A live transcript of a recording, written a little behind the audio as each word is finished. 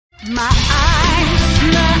My eyes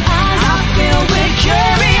are filled with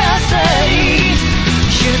curiosity.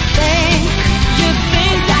 You think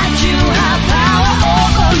that you have power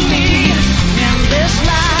over me. In this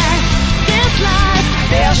life,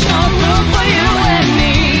 there's no room for you and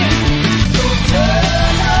me. So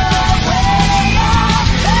turn away your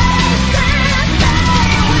face and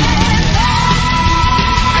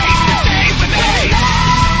stay with me.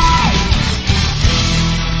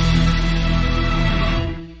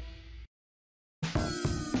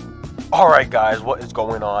 Alright guys, what is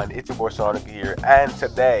going on? It's your boy Sonic here, and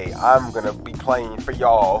today I'm gonna be playing for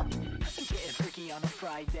y'all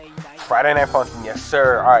Friday Night Funkin', yes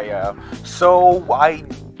sir. Alright, yeah. So I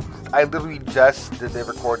literally just did the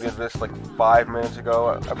recording of this like 5 minutes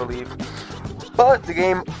ago, I believe. But the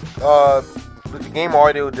game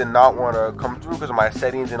audio did not want to come through because of my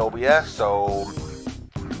settings in OBS, so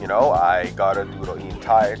you know, I gotta do the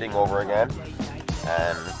entire thing over again.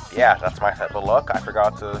 And yeah, that's my type of luck. I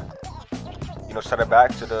forgot to, you know, set it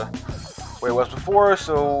back to the way it was before,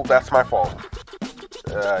 so that's my fault.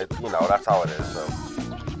 You know, that's how it is, so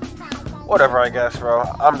whatever, I guess, bro.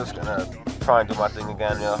 I'm just gonna try and do my thing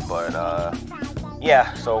again, yeah, but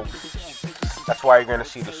yeah, so that's why you're gonna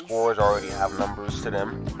see the scores already have numbers to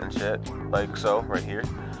them and shit, like so, right here.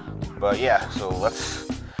 But yeah, so let's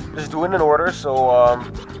just do it in order. So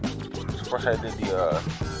first I did the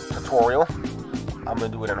tutorial. I'm gonna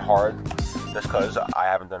do it in hard, just cause I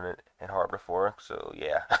haven't done it in hard before, so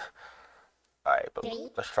yeah. Alright, but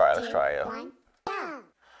let's try it, yeah.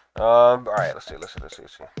 Alright, let's see.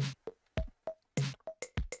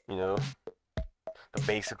 You know, the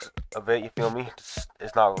basics of it, you feel me?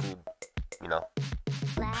 It's not really, you know,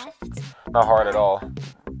 not hard at all.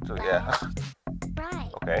 So yeah.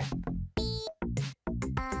 Okay.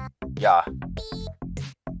 Yeah.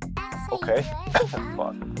 Okay.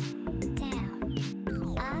 Fuck.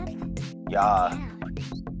 Yeah.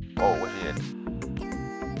 Oh, what he did?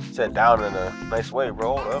 Said down in a nice way,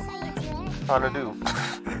 bro. What up? Trying to do?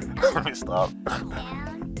 Let me stop.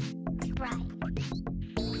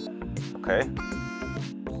 Okay.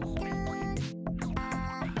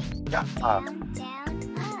 Yeah.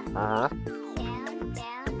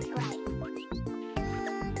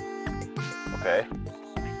 Okay.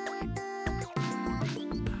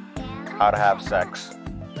 How to have sex.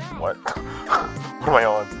 What? What am I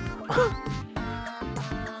on?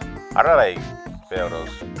 How did I fail those?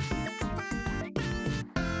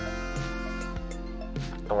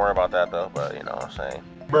 Don't worry about that though, but you know what I'm saying.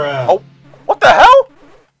 Bruh. Oh, what the hell?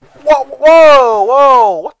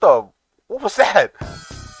 Whoa, what was that?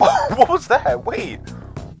 What was that? Wait.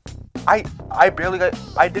 I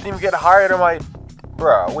didn't even get higher than my,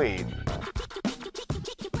 bruh, wait.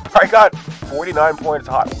 I got 49 points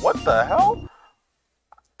high. What the hell?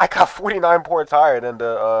 I got 49 points higher than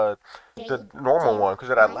the normal one because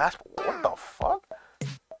of that last. What the fuck?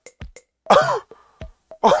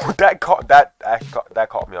 Oh, that caught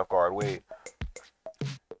me off guard. Wait,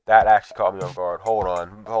 that actually caught me off guard. Hold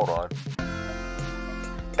on.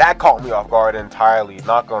 That caught me off guard entirely.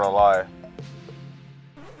 Not gonna lie.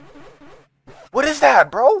 What is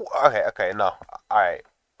that, bro? Okay, no. All right,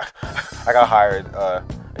 I got hired.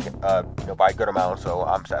 You know, by a good amount, so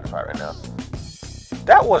I'm satisfied right now.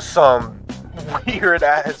 That was some weird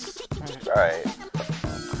ass. Alright.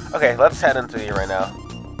 Okay, let's head into it right now.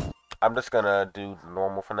 I'm just gonna do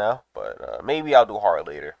normal for now, but maybe I'll do hard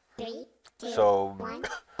later. So,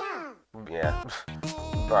 yeah.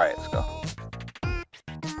 Alright, let's go.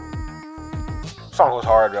 Song was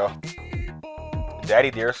hard though. Daddy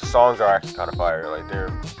Dearest songs are actually kind of fire. Like, they're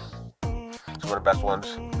some of the best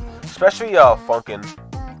ones. Especially Funkin'.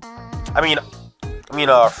 I mean,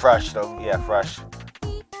 Fresh though. Yeah, Fresh.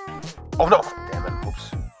 Oh no! Damn it!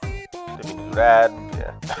 Oops. Didn't mean to do that.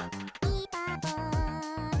 Yeah.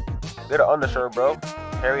 They're the undershirt, bro.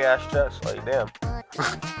 Hairy ass chest. Like, damn.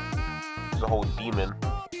 It's a whole demon.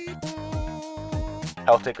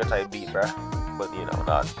 Helltaker type beat, bruh. But you know,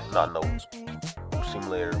 not no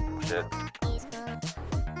simulator shit.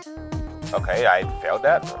 Okay, I failed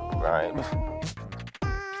that. Alright.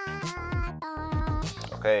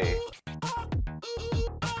 Okay.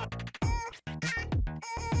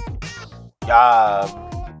 Yeah.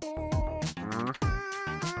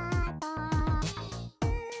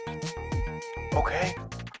 Okay.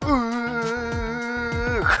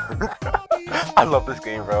 I love this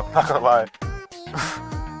game, bro. Not gonna lie.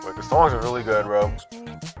 But the songs are really good, bro.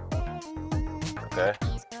 Okay.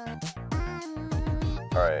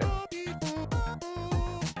 Alright.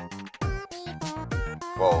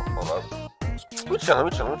 Whoa, hold up. We chillin'.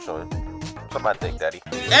 What's up, my dick, daddy?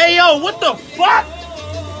 Hey, yo, what the fuck?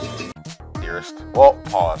 Dearest. Well,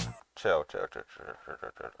 pause. Chill. Chill.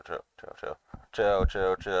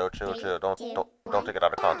 Don't take it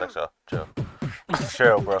out of context, yo. Chill.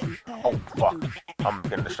 Chill, bro. Oh, fuck. I'm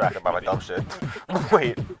getting distracted by my dumb shit.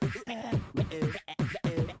 Wait.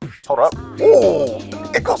 Hold up. Ooh!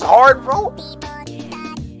 It goes hard, bro!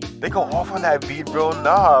 They go off on that beat, bro.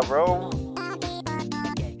 Nah, bro.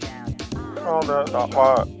 Hold up.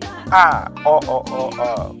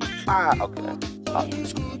 Okay.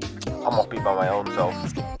 I'm gonna beat by my own self.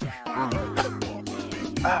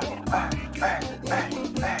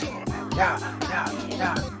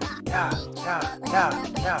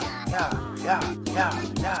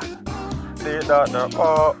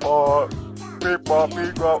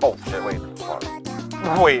 Oh shit, wait.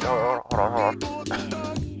 Wait, hold on.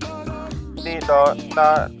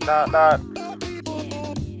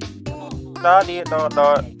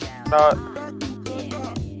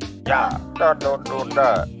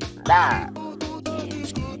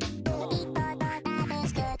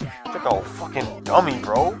 Like a fucking dummy,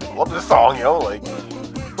 bro. Love this song, yo. Like,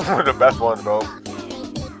 one of the best ones, bro.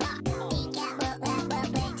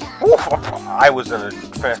 Oof, I was in a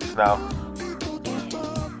trance now.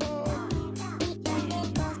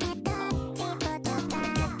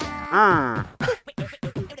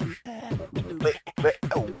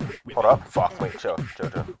 Oh, hold up. Fuck, wait, chill.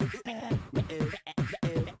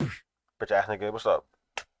 Bitch ass nigga, what's up?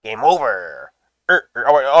 Game over!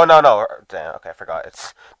 Oh, no. Damn, okay, I forgot.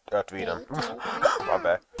 It's to read them. My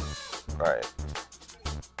bad. Alright.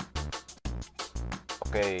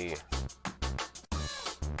 Okay.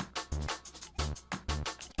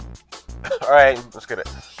 Alright, let's get it.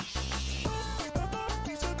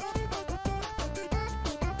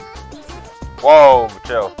 Whoa,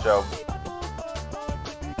 chill.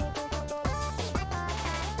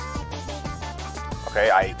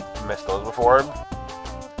 Okay, I missed those before.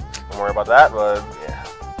 Don't worry about that, but yeah.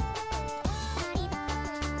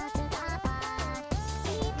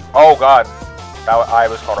 Oh god, I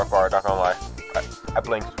was caught off guard. Not gonna lie, I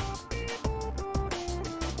blinked.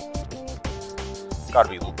 Gotta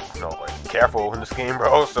be, like, careful in this game,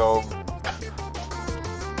 bro. So.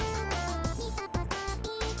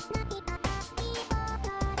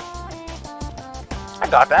 I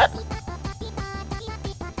got that.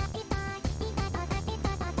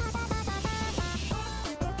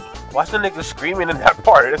 Why's the nigga screaming in that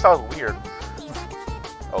part? It sounds weird.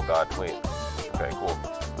 Oh god, wait. Okay, cool.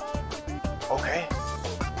 Okay.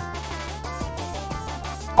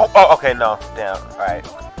 Oh, okay, no. Damn, alright.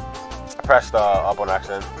 I pressed up on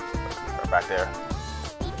accident. Right back there.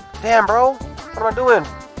 Damn, bro. What am I doing?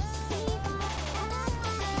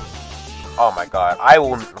 Oh my god. I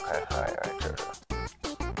will... Okay, alright, sure.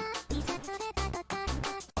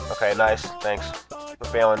 Okay, nice. Thanks for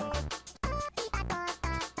failing.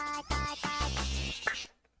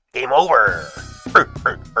 Game over!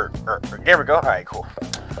 There we go. Alright, cool.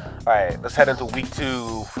 Alright, let's head into week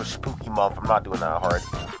 2 for spooky month. I'm not doing that hard.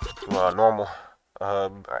 Doing normal.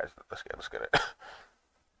 Alright, let's get it.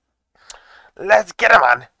 Let's get him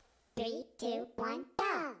on! 3, 2, 1,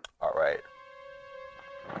 go! Alright.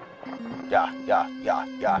 Yeah.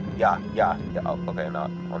 Oh, okay,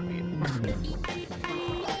 not on beat.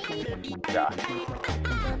 Yeah.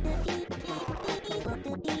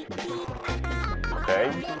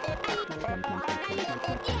 Okay.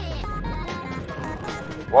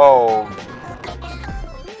 Whoa.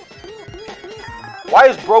 Why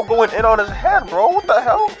is bro going in on his head, bro? What the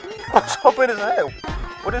hell? What's up in his head?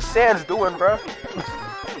 What is Sans doing, bro?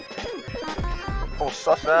 Oh,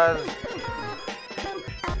 sus ass.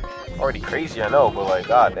 Already crazy, I know, but like,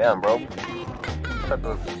 goddamn, bro. What type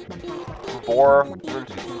of boar?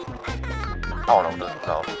 I don't know.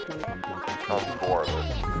 No. Not boar, but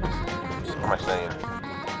what am I saying?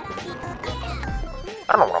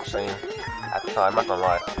 I don't know what I'm saying. At the time, I'm not gonna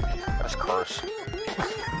lie. I just curse.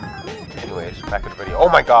 Anyways, back to the video. Oh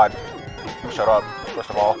my god! Shut up, first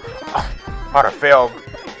of all. How'd I fail?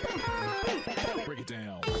 Break it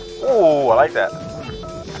down. Ooh, I like that.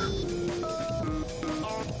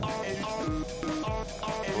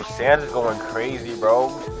 Ooh, Sans is going crazy, bro.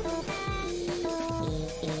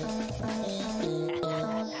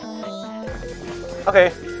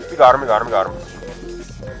 Okay, we got him.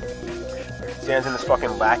 Sans in this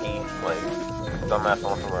fucking lackey, like, dumbass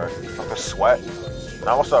on somewhere. Fucking sweat.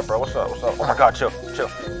 Nah, what's up, bro? What's up? Oh my god, chill.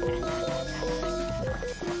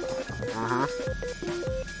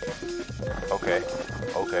 Okay.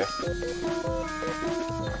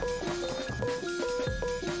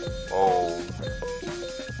 Oh.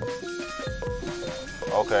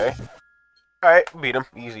 Okay. Alright, beat him.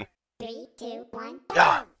 Easy. 3, 2, 1,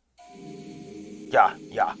 Yeah.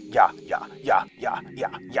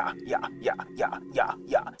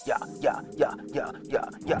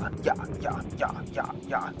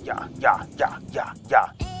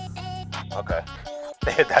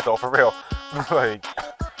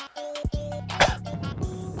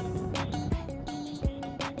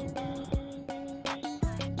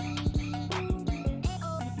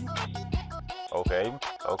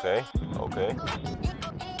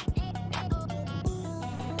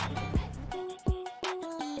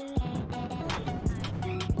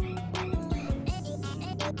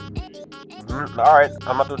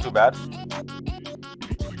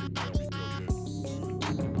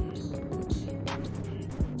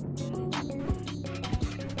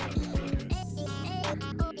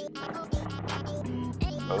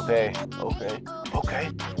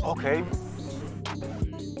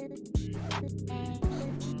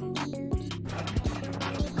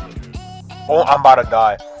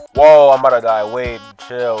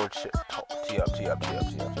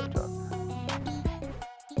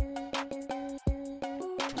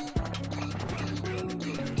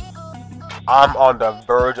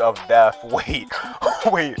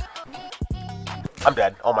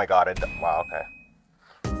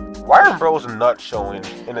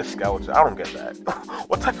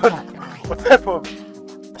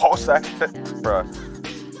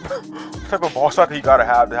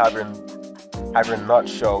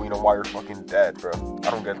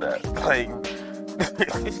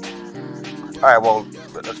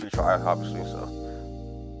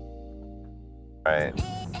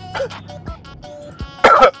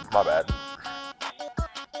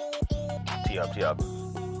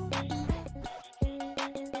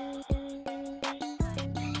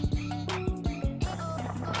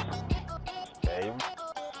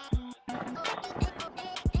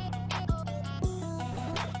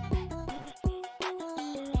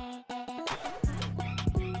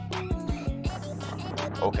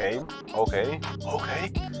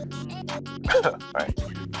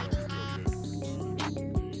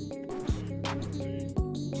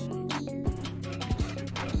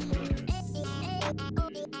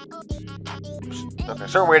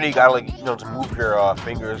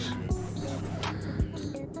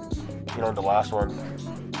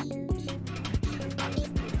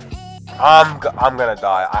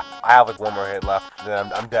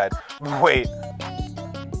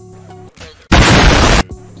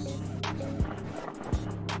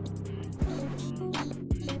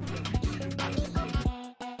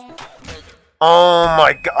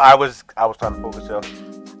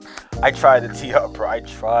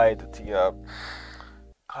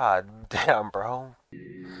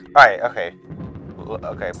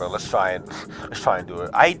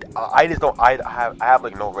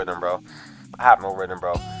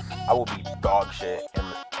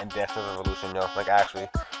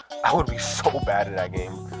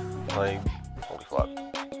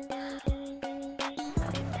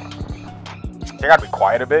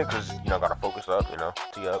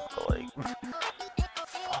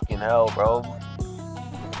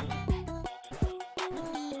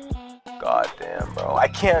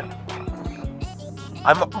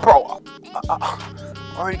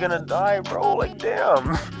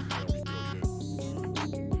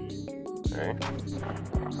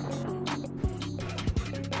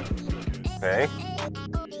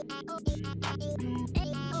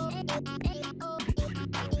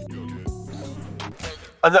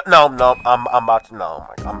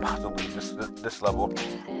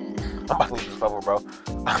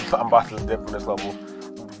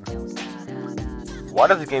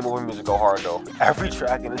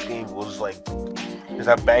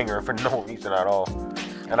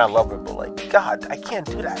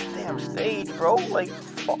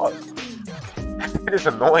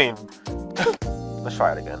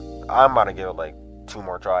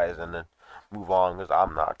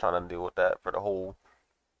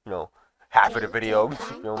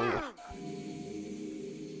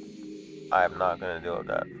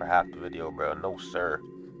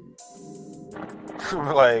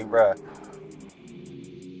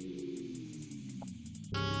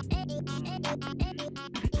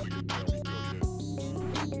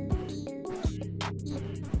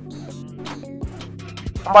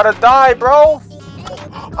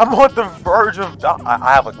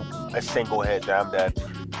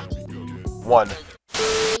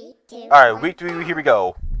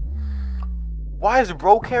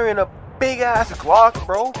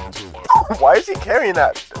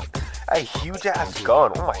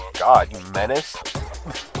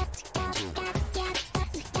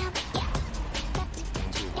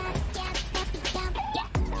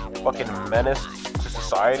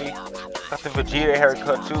 Got the Vegeta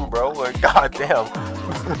haircut too, bro. Like, goddamn.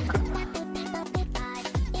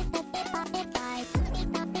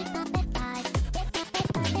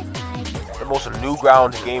 The most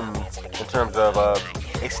Newgrounds game in terms of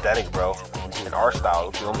aesthetic, bro, and art style.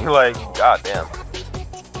 You feel me? Like, goddamn.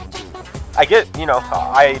 I get, you know,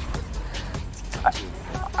 I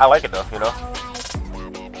like it though, you know.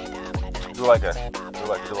 Do like it. Do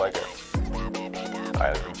like it.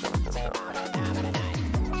 Alright, let me show.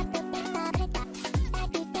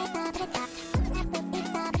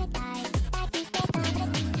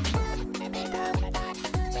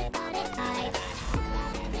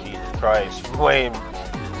 Jesus Christ. Wait.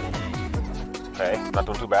 Okay, not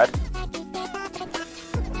doing too bad.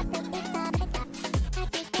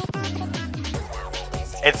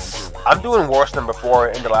 I'm doing worse than before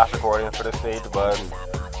in the last recording for this stage, but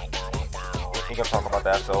we can talk about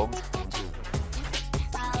that. So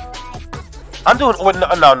I'm doing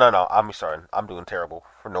no. I'm sorry. I'm doing terrible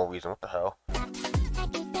for no reason. What the hell?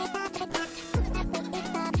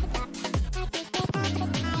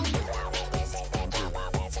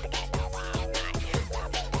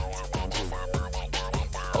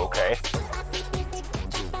 Okay.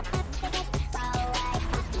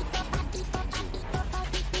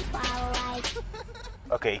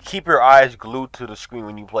 Okay, keep your eyes glued to the screen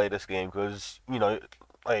when you play this game, because, you know,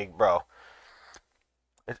 like, bro,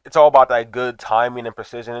 it's all about that good timing and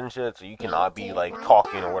precision and shit, so you cannot be, like,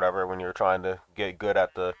 talking or whatever when you're trying to get good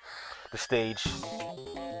at the stage,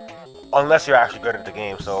 unless you're actually good at the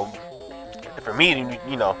game. So, for me,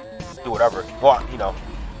 you know, do whatever. Well, you know,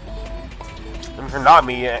 if you're not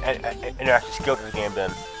me and you're actually skilled at the game,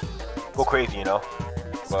 then go crazy, you know,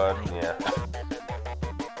 but, yeah.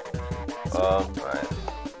 Alright.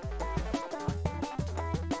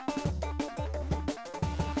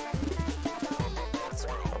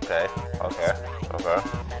 Okay.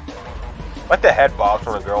 Like the head box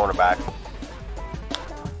on a girl in the back.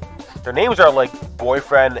 Their names are like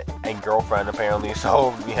boyfriend and girlfriend apparently,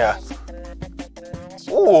 so yeah.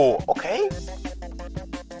 Ooh, okay.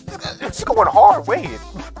 It's going hard, wait.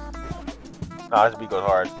 Nah, this beat goes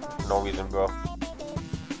hard. For no reason, bro.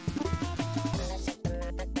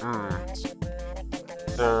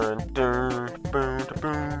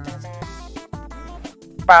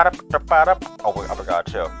 Oh wait, I forgot.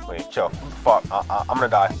 Chill. Wait, chill. Fuck. I'm gonna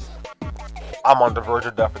die. I'm on the verge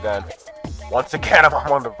of death again. Once again, I'm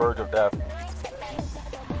on the verge of death.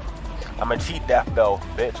 I'm a cheat death though,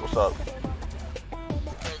 bitch. What's up?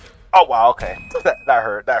 Oh wow. Okay. That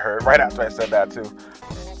hurt. That hurt. Right after I said that too.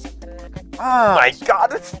 Oh my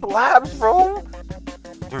god, it slaps, bro.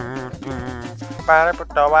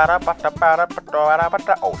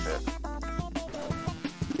 Oh shit.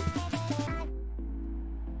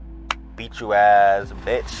 Beat you ass,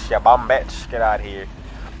 bitch. Ya bum bitch. Get out of here.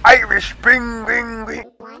 Irish bing bing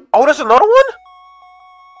bing. Oh, there's another one?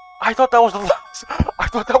 I thought that was the last. I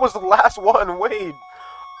thought that was the last one. Wait.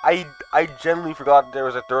 I genuinely forgot there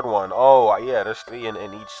was a third one. Oh yeah, there's 3 in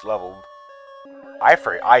each level. I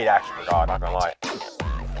actually forgot, not gonna lie.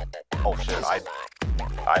 Oh shit, okay.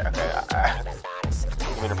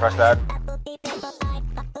 You mean to press that?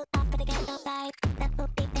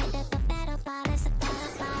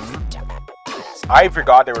 I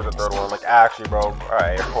forgot there was a third one. Like, actually, bro.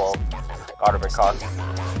 Alright, well, gotta be caught.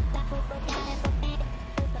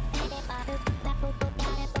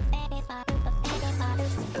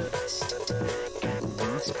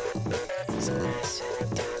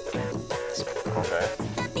 Okay.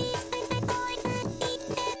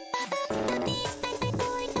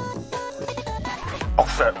 Oh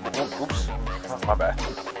shit. Oops. Oh, my bad.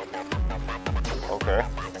 Okay.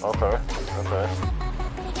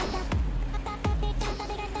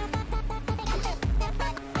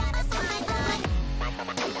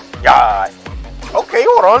 Yeah. Okay,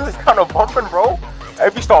 hold on. It's kind of bumping, bro.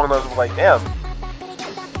 Every song does like, damn.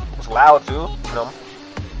 It's loud too, you know.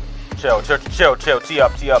 Chill. Tee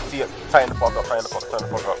up. Tighten the fuck up.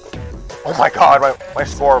 Oh my god, my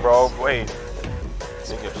score, bro. Wait.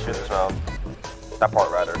 Didn't give shit this round. That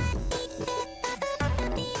part, rather.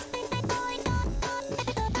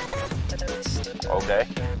 Okay.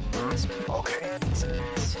 Okay.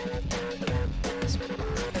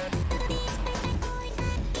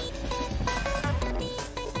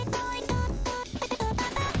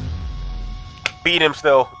 Beat him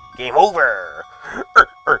still. Game over.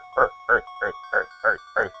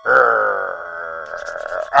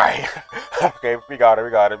 Alright. Okay, we got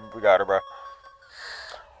it, bro.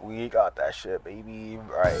 We got that shit, baby.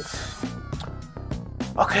 Alright.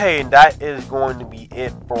 Okay, and that is going to be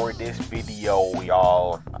it for this video,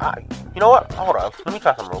 y'all. You know what? Hold on. Let me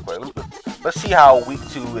try something real quick. let's see how week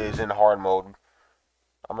 2 is in hard mode.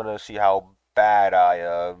 I'm gonna see how bad I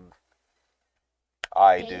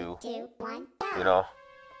do. 3, 2, 1, You know.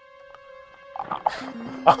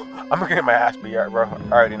 I'm gonna get my ass beat, bro.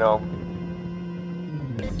 I already know.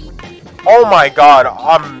 Oh my god,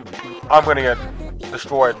 I'm gonna get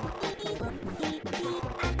destroyed.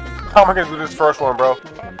 How am I gonna do this first one, bro?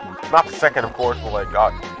 Not the second, of course, but like,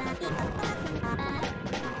 god.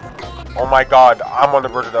 Oh my god, I'm on the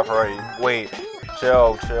verge of death already. Wait,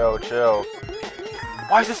 chill.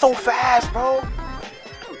 Why is it so fast, bro?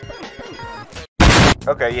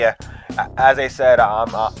 Okay, yeah. As I said,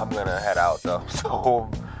 I'm gonna head out though. So,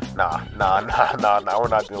 nah, we're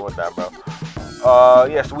not dealing with that, bro.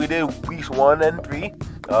 Yeah, so we did weeks 1 and 3.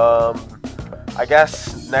 I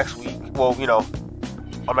guess next week, well, you know,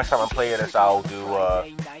 next time I play this, I'll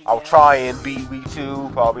try and beat week 2.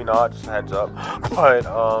 Probably not, just a heads up. But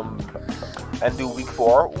and do week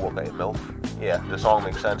 4. Ooh, okay, MILF. Yeah, the song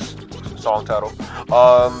makes sense. Song title.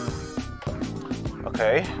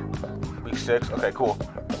 Okay. Week 6. Okay, cool.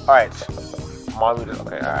 Alright.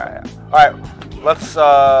 Okay, alright. Let's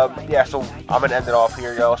yeah, so I'm gonna end it off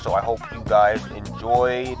here, yo. So I hope you guys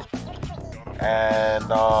enjoyed. And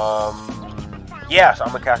yeah, so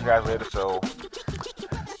I'm gonna catch you guys later. So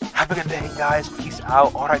have a good day, guys. Peace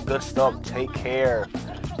out. All that good stuff. Take care.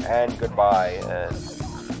 And goodbye. And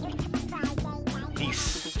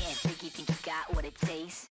peace. Think you got what it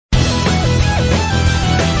takes?